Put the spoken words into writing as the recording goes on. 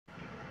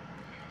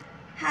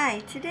Hi,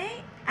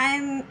 today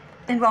and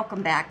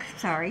welcome back,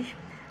 sorry.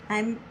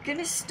 I'm going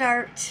to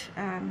start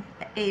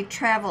a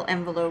travel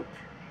envelope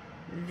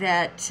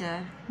that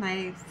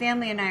my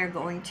family and I are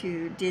going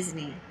to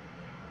Disney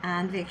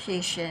on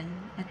vacation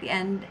at the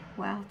end,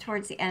 well,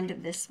 towards the end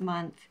of this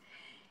month.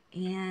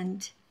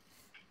 And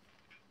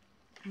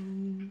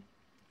when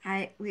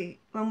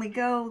we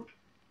go,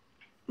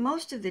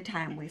 most of the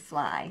time we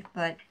fly,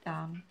 but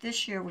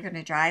this year we're going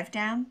to drive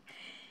down.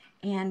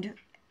 And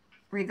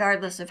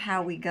regardless of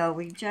how we go,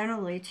 we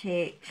generally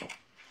take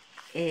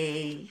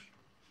a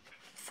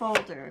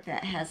folder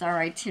that has our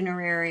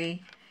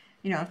itinerary,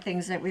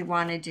 things that we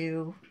want to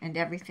do and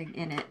everything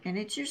in it. And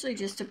it's usually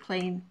just a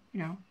plain,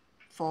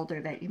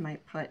 folder that you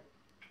might put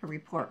a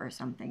report or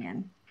something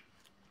in.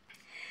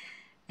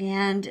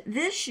 And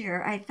this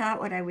year I thought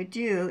what I would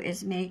do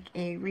is make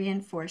a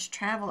reinforced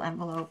travel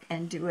envelope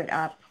and do it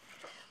up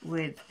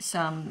with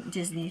some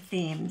Disney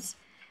themes.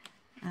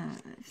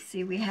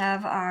 See, we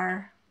have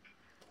our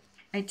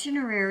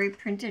itinerary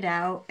printed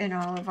out and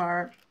all of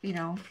our,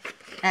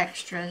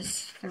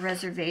 extras. The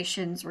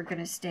reservations, we're going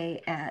to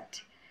stay at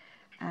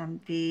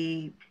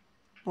the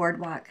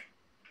boardwalk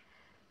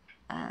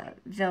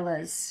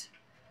villas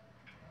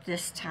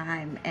this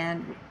time,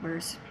 and we're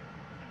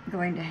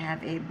going to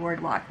have a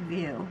boardwalk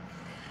view.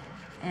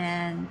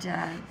 And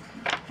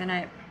then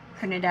I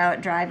printed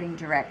out driving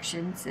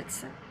directions.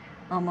 It's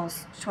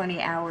almost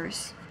 20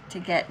 hours to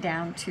get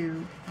down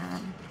to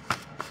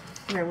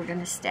where we're going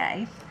to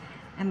stay.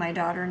 And my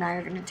daughter and I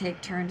are going to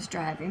take turns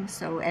driving.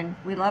 And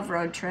we love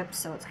road trips,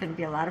 so it's going to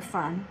be a lot of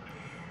fun.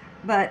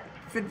 But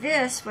for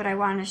this, what I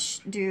want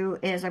to do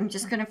is I'm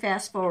just going to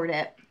fast forward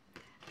it,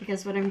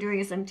 because what I'm doing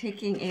is I'm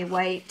taking a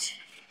white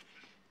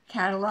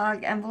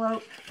catalog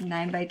envelope,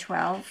 9 by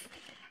 12.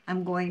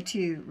 I'm going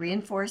to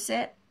reinforce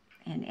it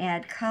and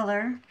add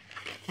color,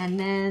 and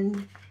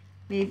then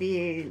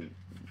maybe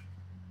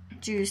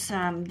do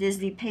some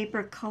Disney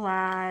paper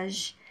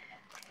collage.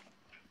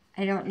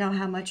 I don't know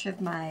how much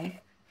of my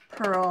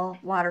pearl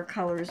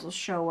watercolors will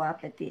show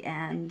up at the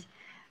end.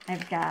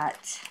 I've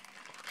got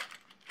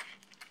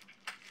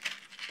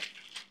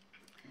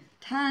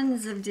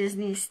tons of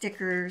Disney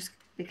stickers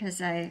because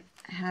I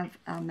have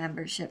a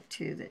membership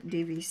to the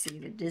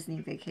DVC, the Disney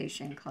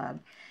Vacation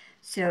Club.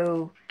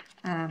 So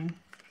I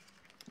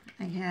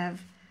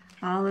have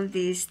all of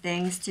these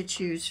things to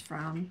choose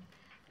from.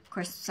 Of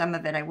course, some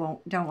of it I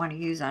don't want to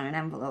use on an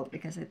envelope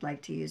because I'd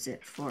like to use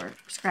it for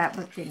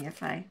scrapbooking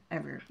if I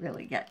ever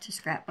really get to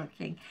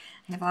scrapbooking.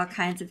 I have all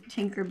kinds of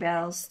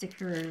Tinkerbell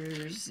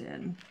stickers,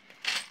 and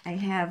I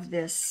have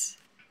this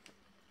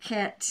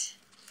kit,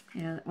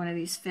 one of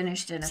these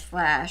finished in a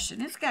flash,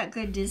 and it's got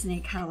good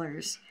Disney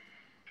colors.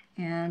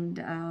 And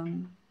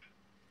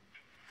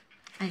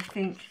I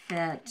think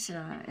that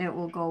it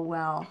will go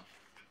well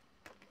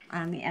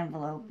on the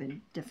envelope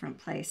in different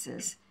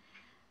places.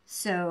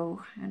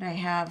 So, and I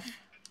have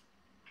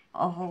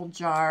a whole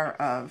jar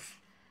of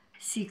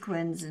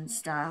sequins and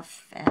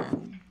stuff,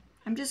 and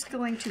I'm just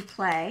going to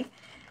play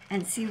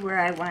and see where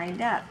I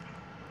wind up.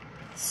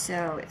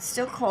 So it's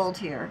still cold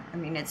here. I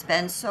mean, it's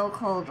been so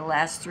cold the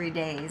last 3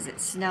 days.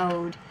 It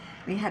snowed.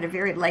 We had a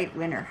very light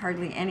winter,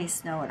 hardly any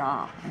snow at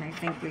all, and I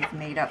think we've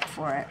made up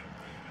for it.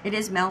 It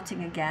is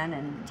melting again,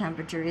 and the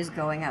temperature is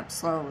going up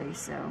slowly,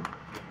 so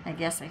I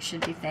guess I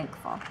should be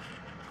thankful.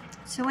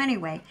 So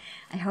anyway,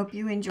 I hope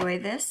you enjoy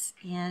this,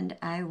 and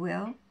I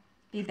will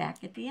be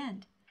back at the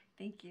end.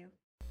 Thank you.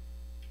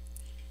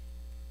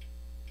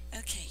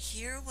 Okay,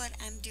 here what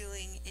I'm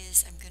doing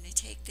is I'm going to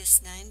take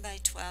this 9 by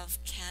 12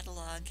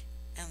 catalog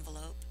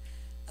envelope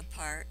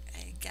apart.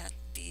 I got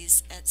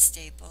these at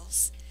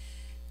Staples,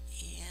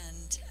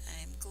 and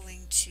I'm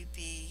going to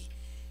be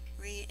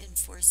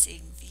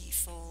reinforcing the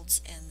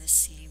folds and the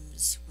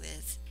seams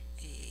with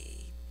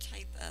a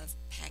type of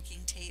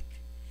packing tape.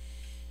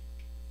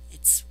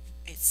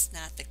 It's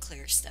not the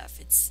clear stuff,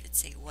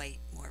 it's a white,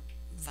 more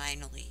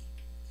vinyl-y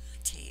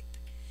tape.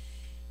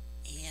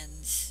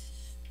 And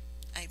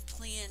I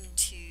plan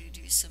to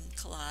do some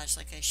collage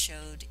like I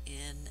showed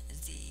in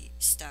the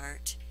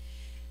start.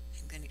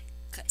 I'm going to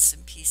cut some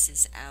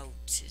pieces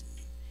out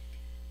and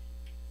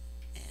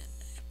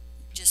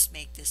just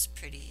make this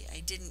pretty.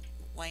 I didn't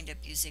wind up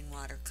using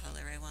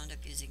watercolor, I wound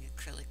up using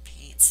acrylic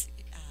paints.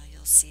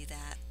 You'll see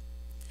that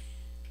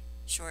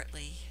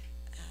shortly.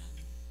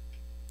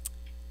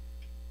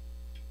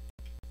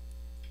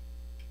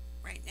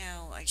 Right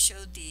now I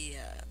showed the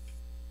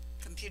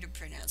computer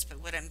printouts, but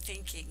what I'm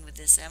thinking with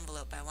this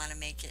envelope, I want to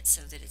make it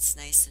so that it's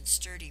nice and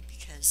sturdy,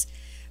 because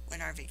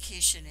when our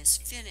vacation is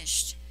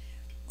finished,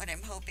 what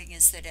I'm hoping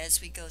is that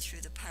as we go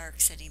through the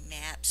parks, any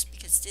maps,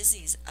 because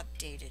Disney's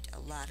updated a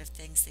lot of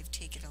things, they've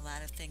taken a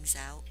lot of things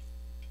out,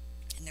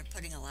 and they're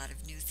putting a lot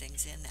of new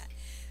things in that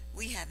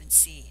we haven't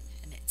seen,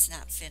 and it's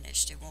not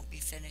finished. It won't be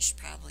finished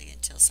probably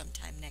until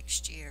sometime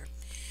next year.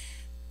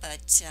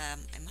 But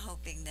I'm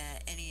hoping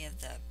that any of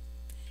the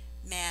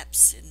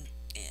maps and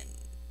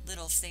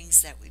little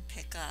things that we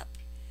pick up,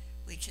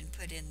 we can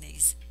put in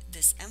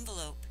this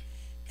envelope,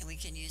 and we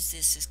can use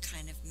this as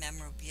kind of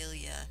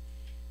memorabilia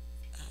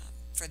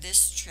for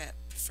this trip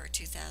for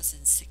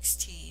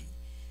 2016.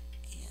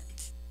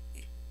 And,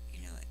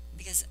 you know,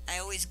 because I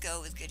always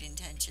go with good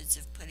intentions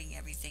of putting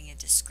everything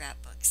into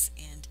scrapbooks,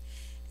 and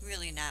I'm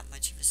really not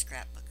much of a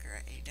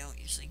scrapbooker. I don't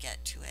usually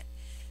get to it.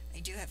 I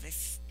do have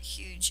a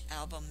huge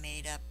album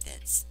made up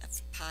that's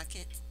of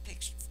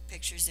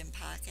pictures in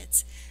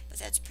pockets, but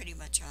that's pretty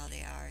much all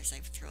they are, is I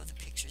throw the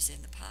pictures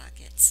in the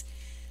pockets.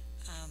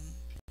 Um,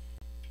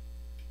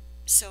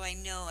 so I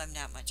know I'm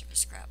not much of a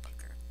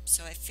scrapbooker.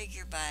 So I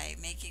figure by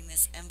making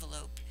this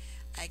envelope,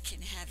 I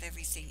can have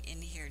everything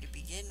in here to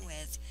begin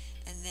with,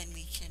 and then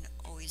we can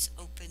always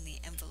open the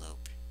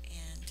envelope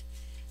and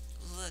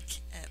look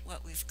at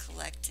what we've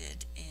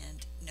collected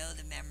and know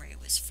the memory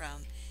was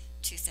from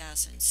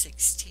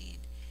 2016,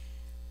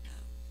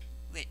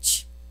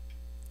 which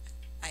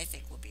I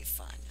think will be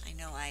fun. I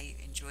know I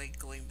enjoy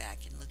going back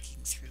and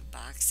looking through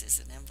boxes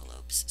and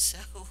envelopes,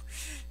 so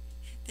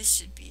this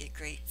should be a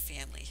great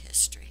family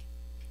history.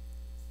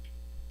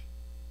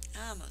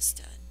 Almost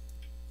done.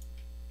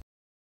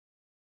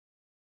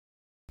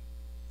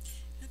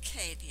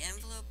 Okay, the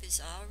envelope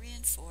is all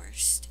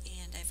reinforced,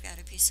 and I've got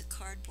a piece of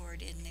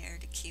cardboard in there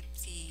to keep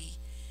the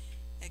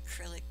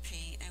acrylic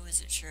paint. I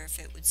wasn't sure if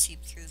it would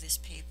seep through this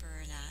paper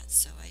or not,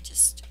 so I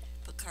just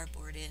put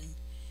cardboard in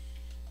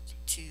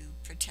to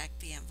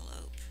protect the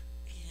envelope.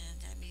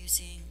 And I'm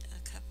using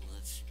a couple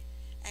of,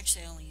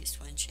 actually I only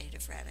used one shade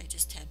of red. I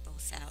just had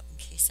both out in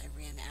case I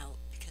ran out,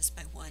 because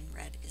my one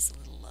red is a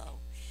little low,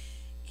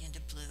 and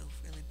a blue,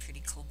 really pretty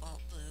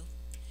cobalt blue.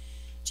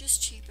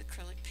 Just cheap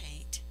acrylic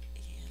paint,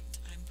 and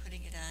I'm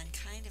putting it on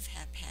kind of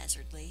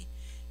haphazardly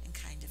and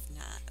kind of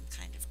not. I'm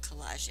kind of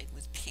collaging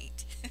with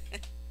paint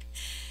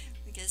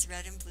because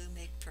red and blue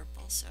make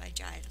purple, so I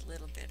dried a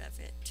little bit of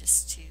it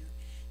just to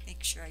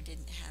make sure I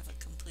didn't have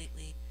a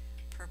completely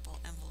purple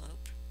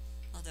envelope,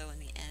 although in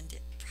the end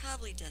it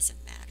probably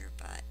doesn't matter,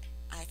 but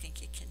I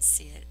think you can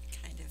see it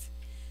kind of.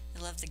 I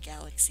love the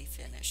galaxy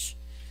finish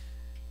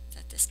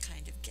that this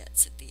kind of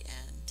gets at the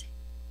end.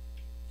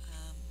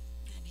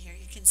 And here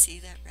you can see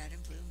that red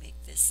and blue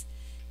make this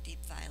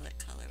deep violet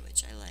color,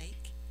 which I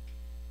like.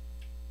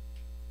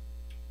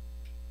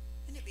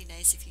 Wouldn't it be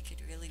nice if you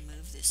could really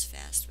move this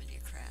fast when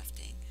you're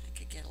crafting? I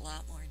could get a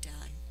lot more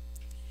done.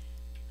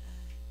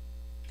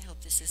 I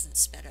hope this isn't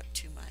sped up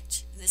too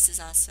much. And this is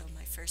also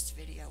my first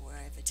video where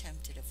I've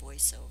attempted a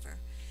voiceover,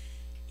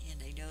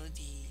 and I know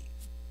the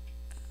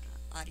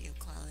audio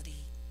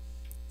quality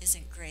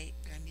isn't great,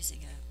 but I'm using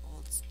an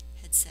old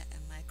headset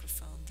and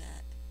microphone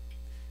that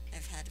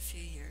I've had a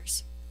few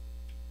years,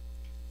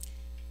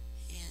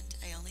 and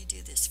I only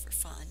do this for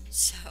fun,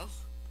 so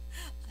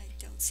I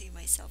don't see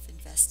myself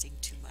investing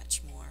too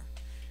much more.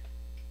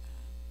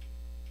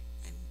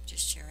 I'm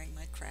just sharing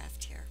my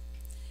craft here,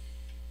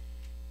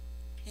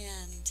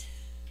 and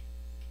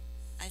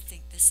I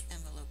think this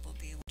envelope will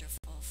be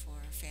wonderful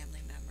for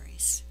family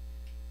memories.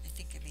 I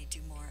think I may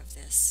do more of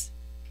this.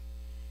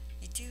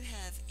 I do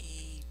have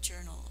a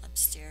journal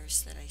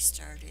upstairs that I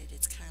started.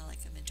 It's kind of like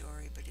a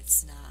Midori, but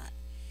it's not.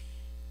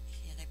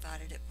 And I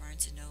bought it at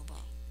Barnes &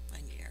 Noble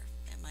one year.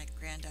 And my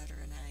granddaughter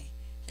and I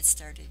had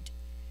started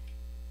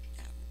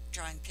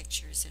drawing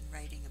pictures and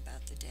writing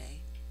about the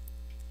day.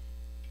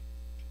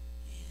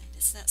 And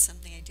it's not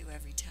something I do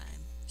every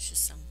time. It's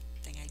just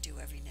something I do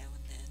every now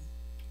and then.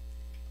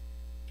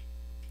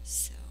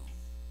 So,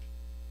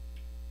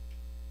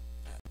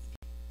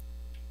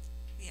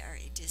 we are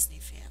a Disney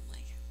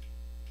family.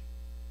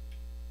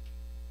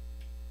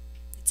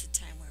 It's a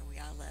time where we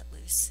all let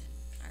loose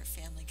and our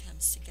family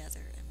comes together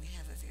and we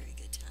have a very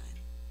good time.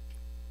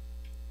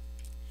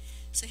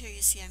 So here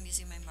you see I'm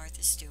using my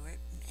Martha Stewart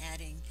and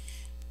adding,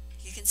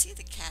 you can see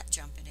the cat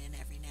jumping in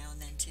every now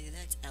and then too.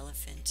 That's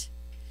Elephant.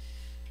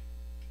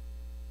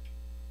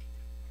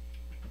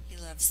 He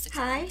loves the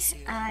Hi, suit.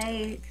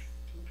 I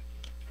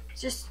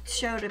just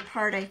showed a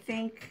part, I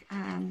think,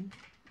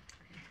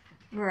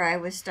 where I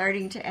was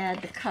starting to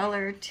add the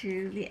color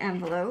to the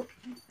envelope,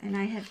 and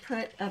I had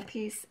put a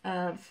piece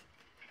of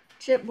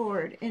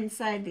chipboard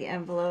inside the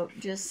envelope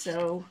just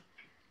so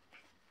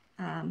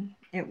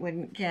it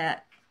wouldn't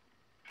get,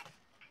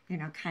 you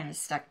know, kind of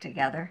stuck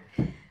together.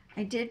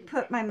 I did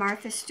put my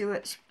Martha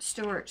Stewart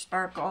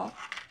sparkle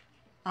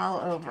all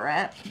over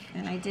it,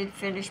 and I did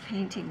finish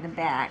painting the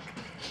back.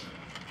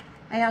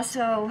 I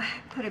also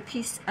put a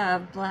piece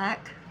of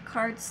black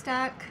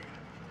cardstock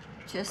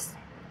just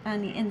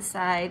on the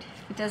inside.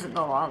 It doesn't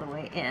go all the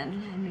way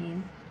in. I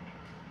mean,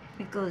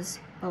 it goes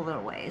a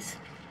little ways,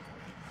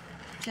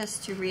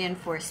 just to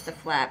reinforce the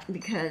flap,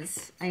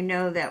 because I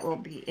know that we'll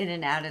be in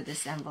and out of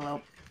this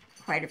envelope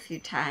quite a few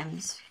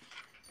times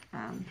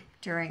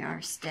during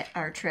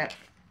our trip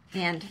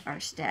and our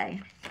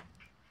stay.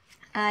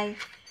 I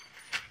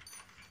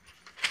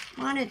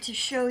wanted to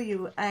show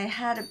you, I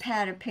had a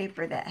pad of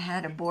paper that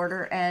had a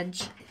border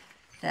edge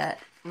that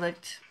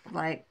looked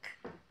like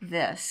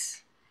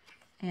this,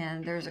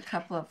 and there's a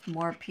couple of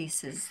more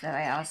pieces that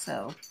I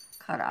also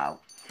cut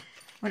out.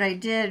 What I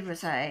did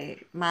was I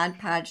Mod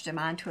Podged them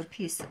onto a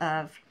piece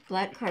of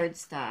black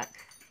cardstock,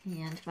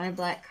 and my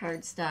black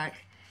cardstock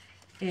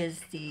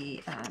is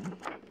the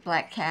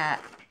Black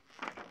Cat.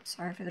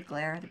 Sorry for the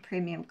glare. The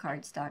premium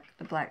cardstock,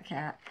 the Black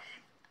Cat.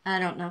 I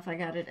don't know if I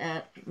got it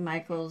at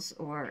Michael's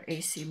or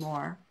AC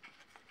Moore,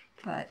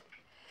 but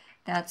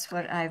that's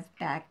what I've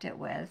backed it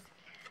with.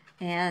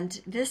 And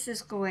this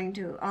is going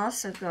to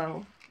also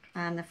go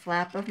on the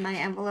flap of my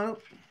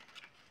envelope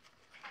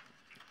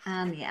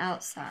on the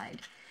outside.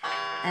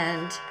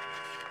 And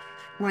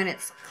when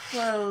it's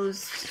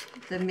closed,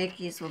 the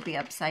Mickeys will be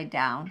upside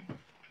down.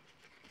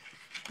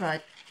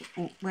 But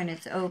when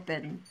it's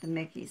open, the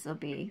Mickeys will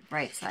be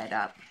right side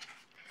up.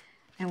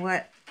 And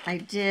what I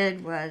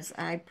did was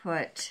I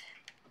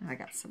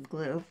got some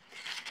glue.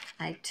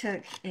 I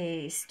took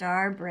a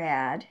Star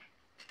Brad.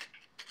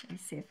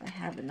 Let's see if I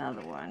have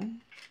another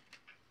one.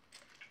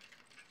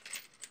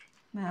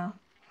 Well,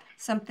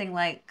 something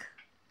like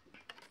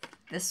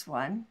this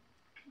one.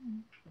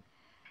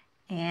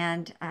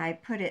 And I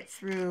put it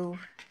through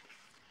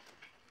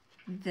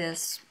the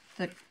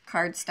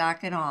cardstock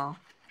and all.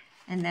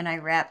 And then I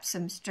wrapped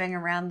some string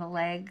around the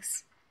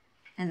legs.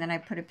 And then I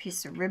put a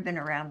piece of ribbon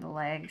around the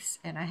legs.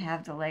 And I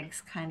have the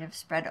legs kind of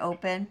spread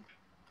open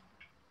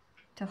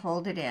to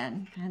hold it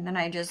in. And then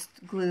I just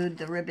glued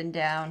the ribbon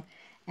down.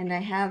 And I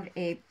have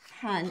a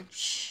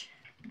punch.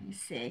 Let me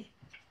see.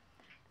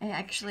 I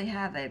actually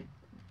have a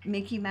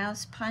Mickey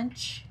Mouse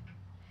punch.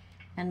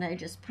 And I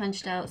just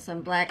punched out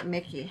some black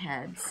Mickey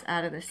heads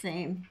out of the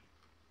same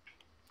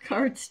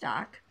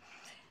cardstock.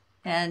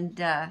 And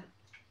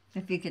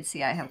if you could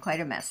see, I have quite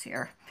a mess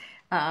here.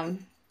 And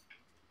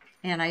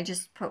I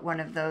just put one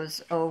of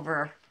those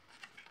over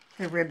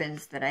the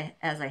ribbons that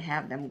as I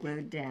have them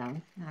glued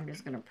down. I'm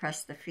just going to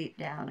press the feet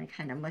down and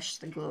kind of mush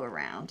the glue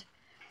around.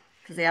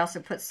 Because I also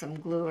put some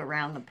glue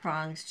around the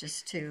prongs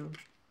just to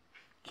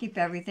keep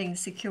everything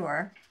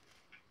secure.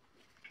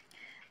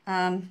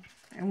 And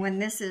when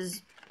this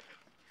is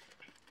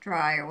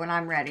dry, or when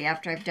I'm ready,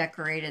 after I've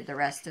decorated the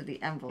rest of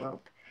the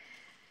envelope,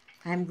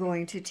 I'm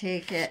going to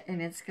take it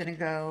and it's going to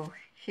go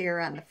here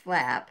on the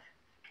flap.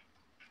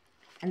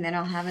 And then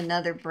I'll have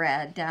another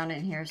brad down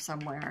in here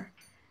somewhere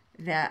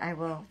that I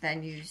will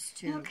then use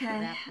to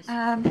wrap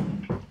this.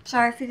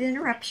 Sorry for the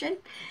interruption.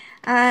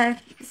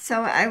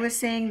 So I was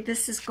saying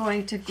this is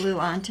going to glue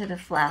onto the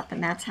flap,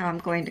 and that's how I'm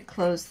going to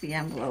close the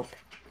envelope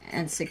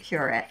and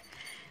secure it.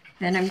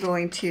 Then I'm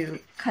going to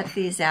cut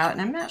these out,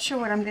 and I'm not sure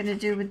what I'm going to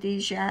do with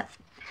these yet.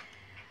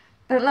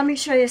 But let me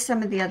show you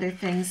some of the other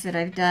things that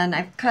I've done.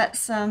 I've cut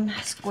some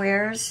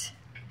squares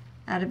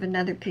out of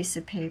another piece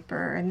of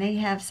paper, and they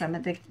have some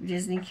of the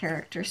Disney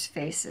characters'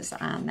 faces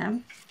on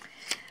them.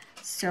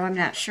 So I'm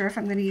not sure if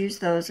I'm going to use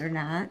those or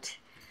not.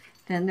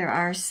 Then there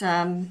are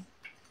some,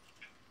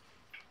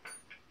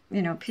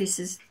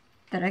 pieces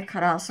that I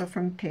cut also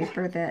from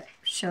paper that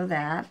show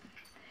that.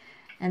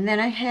 And then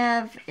I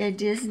have a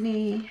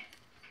Disney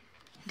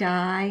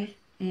die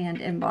and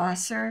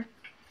embosser.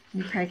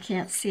 You probably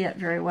can't see it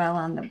very well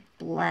on the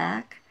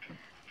black,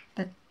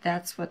 but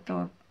that's what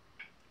the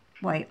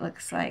white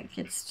looks like.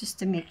 It's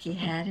just a Mickey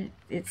head.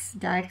 It's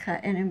die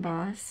cut and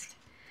embossed.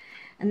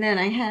 And then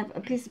I have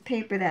a piece of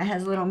paper that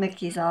has little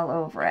Mickeys all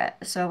over it.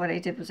 So what I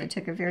did was I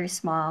took a very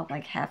small,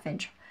 like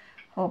 1/2-inch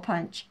hole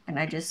punch, and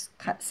I just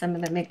cut some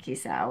of the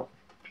Mickeys out.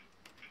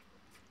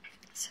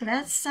 So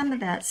that's some of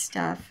that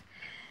stuff.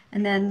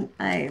 And then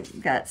I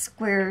got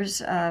squares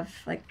of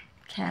like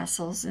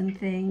castles and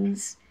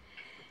things.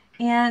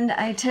 And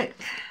I took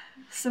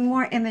some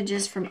more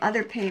images from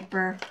other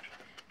paper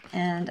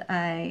and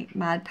I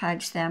Mod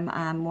Podged them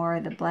on more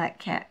of the Black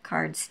Cat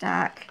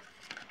cardstock.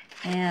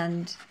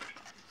 And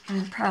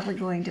I'm probably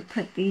going to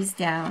put these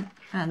down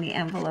on the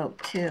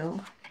envelope too.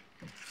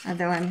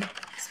 Although I'm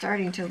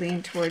starting to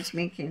lean towards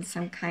making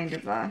some kind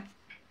of a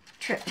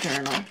trip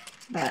journal,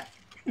 but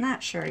I'm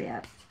not sure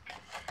yet.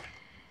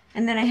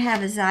 And then I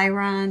have a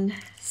Xyron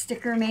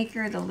sticker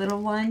maker, the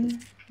little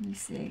one. Let me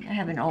see. I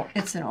have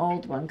it's an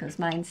old one because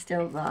mine's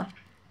still the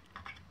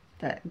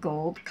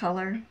gold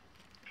color.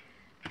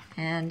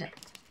 And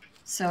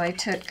so I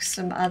took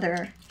some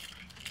other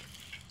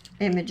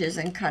images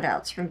and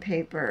cutouts from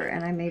paper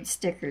and I made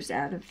stickers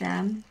out of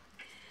them.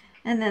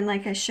 And then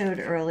like I showed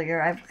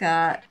earlier, I've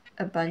got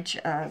a bunch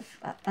of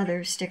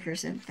other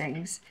stickers and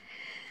things.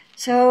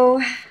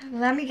 So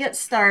let me get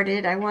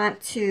started. I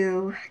want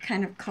to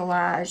kind of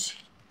collage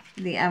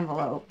the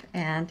envelope,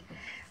 and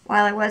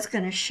while I was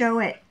going to show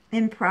it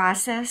in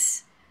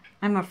process,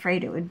 I'm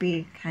afraid it would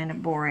be kind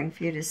of boring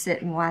for you to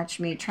sit and watch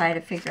me try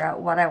to figure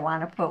out what I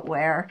want to put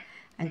where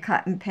and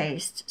cut and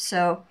paste.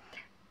 So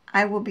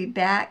I will be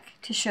back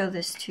to show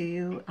this to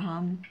you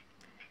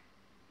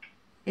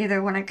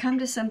either when I come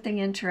to something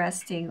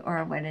interesting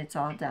or when it's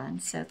all done.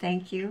 So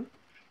thank you.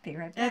 Be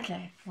right back.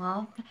 Okay,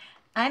 well,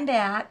 I'm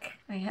back.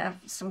 I have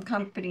some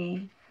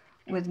company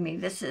with me.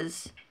 This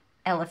is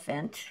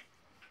Elephant.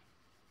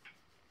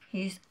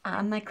 He's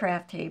on my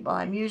craft table.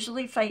 I'm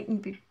usually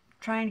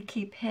trying to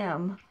keep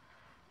him.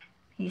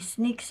 He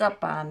sneaks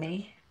up on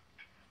me.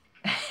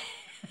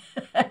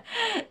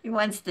 He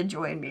wants to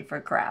join me for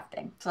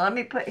crafting. So let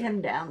me put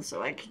him down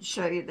so I can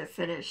show you the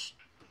finished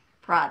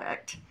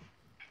product.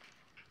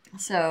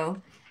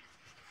 So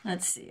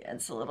Let's see,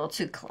 it's a little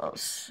too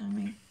close. Let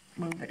me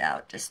move it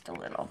out just a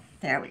little.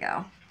 There we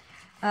go.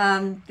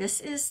 This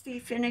is the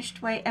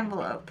finished white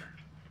envelope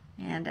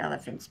and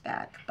elephant's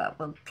back, but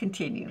we'll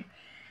continue.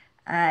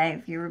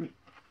 I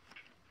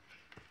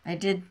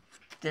did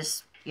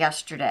this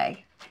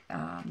yesterday.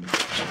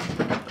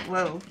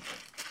 Whoa,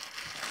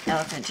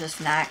 elephant just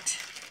knocked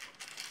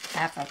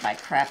half of my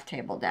craft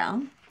table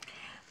down.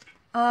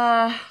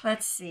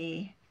 Let's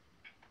see.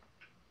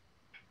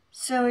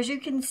 So as you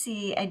can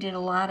see, I did a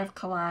lot of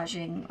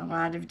collaging, a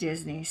lot of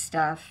Disney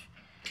stuff,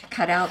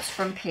 cutouts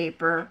from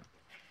paper,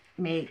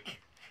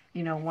 make,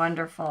 you know,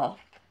 wonderful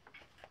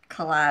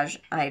collage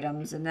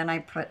items. And then I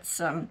put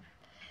some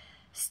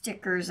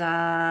stickers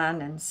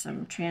on and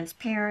some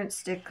transparent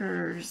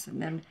stickers. And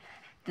then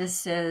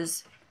this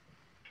is,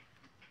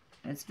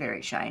 it's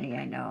very shiny,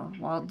 I know,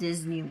 Walt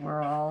Disney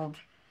World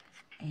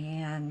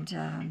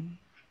and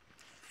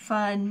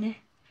fun.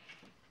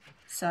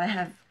 So I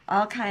have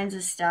all kinds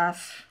of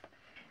stuff.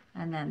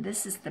 And then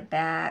this is the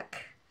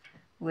back,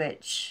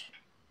 which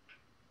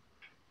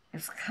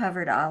is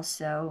covered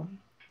also.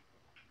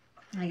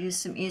 I used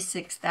some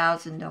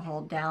E6000 to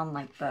hold down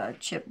like the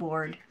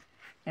chipboard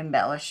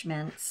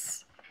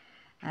embellishments.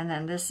 And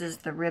then this is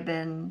the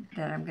ribbon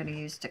that I'm going to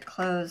use to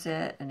close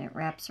it, and it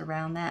wraps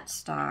around that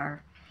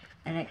star.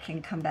 And it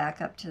can come back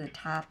up to the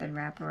top and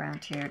wrap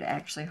around here to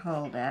actually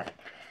hold it.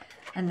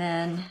 And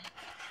then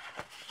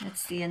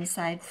it's the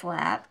inside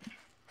flap.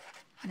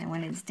 And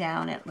when it's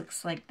down, it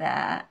looks like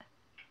that,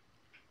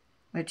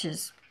 which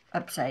is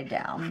upside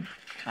down,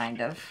 kind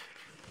of.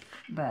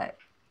 But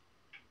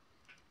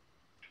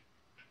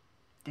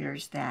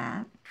there's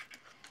that.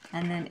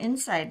 And then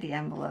inside the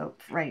envelope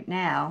right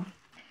now,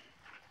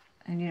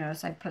 and you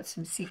notice I put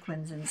some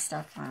sequins and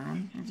stuff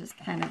on. It's just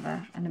kind of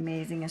an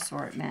amazing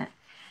assortment.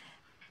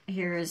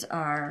 Here's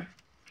our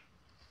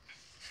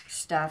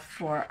stuff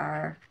for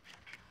our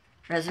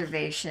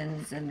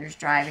reservations, and there's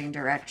driving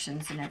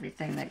directions and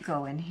everything that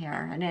go in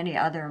here, and any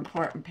other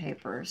important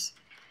papers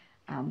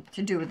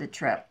to do with the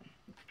trip.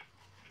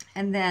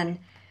 And then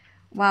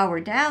while we're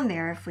down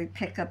there, if we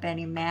pick up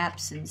any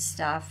maps and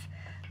stuff,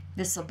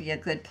 this will be a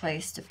good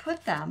place to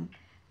put them.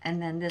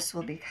 And then this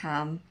will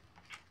become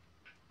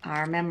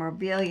our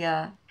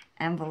memorabilia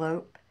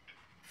envelope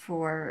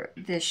for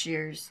this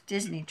year's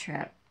Disney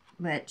trip,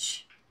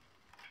 which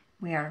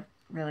we are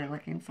really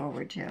looking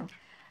forward to.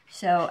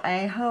 So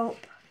I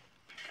hope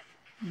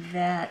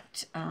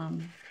that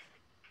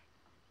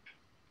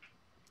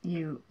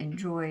you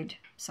enjoyed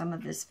some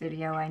of this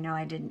video. I know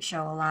I didn't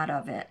show a lot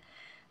of it,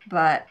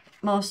 but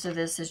most of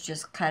this is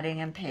just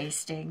cutting and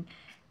pasting,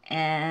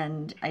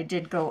 and I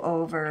did go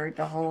over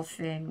the whole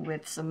thing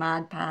with some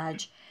Mod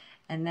Podge,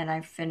 and then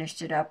I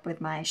finished it up with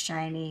my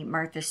shiny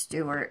Martha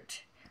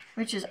Stewart,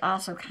 which is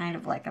also kind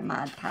of like a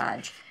Mod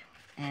Podge.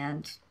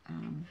 And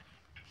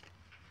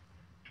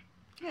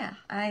yeah,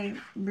 I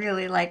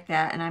really like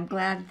that, and I'm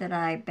glad that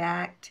I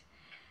backed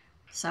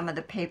some of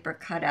the paper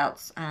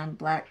cutouts on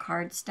black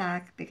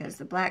cardstock, because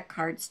the black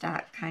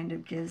cardstock kind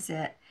of gives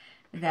it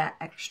that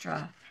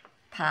extra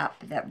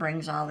pop that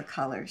brings all the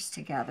colors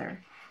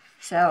together.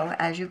 So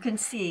as you can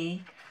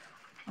see,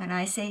 when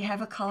I say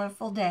have a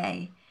colorful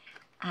day,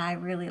 I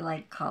really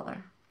like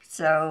color.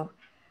 So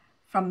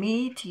from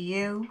me to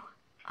you,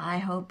 I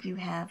hope you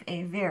have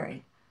a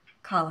very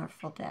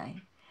colorful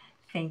day.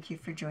 Thank you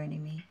for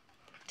joining me.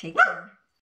 Take care.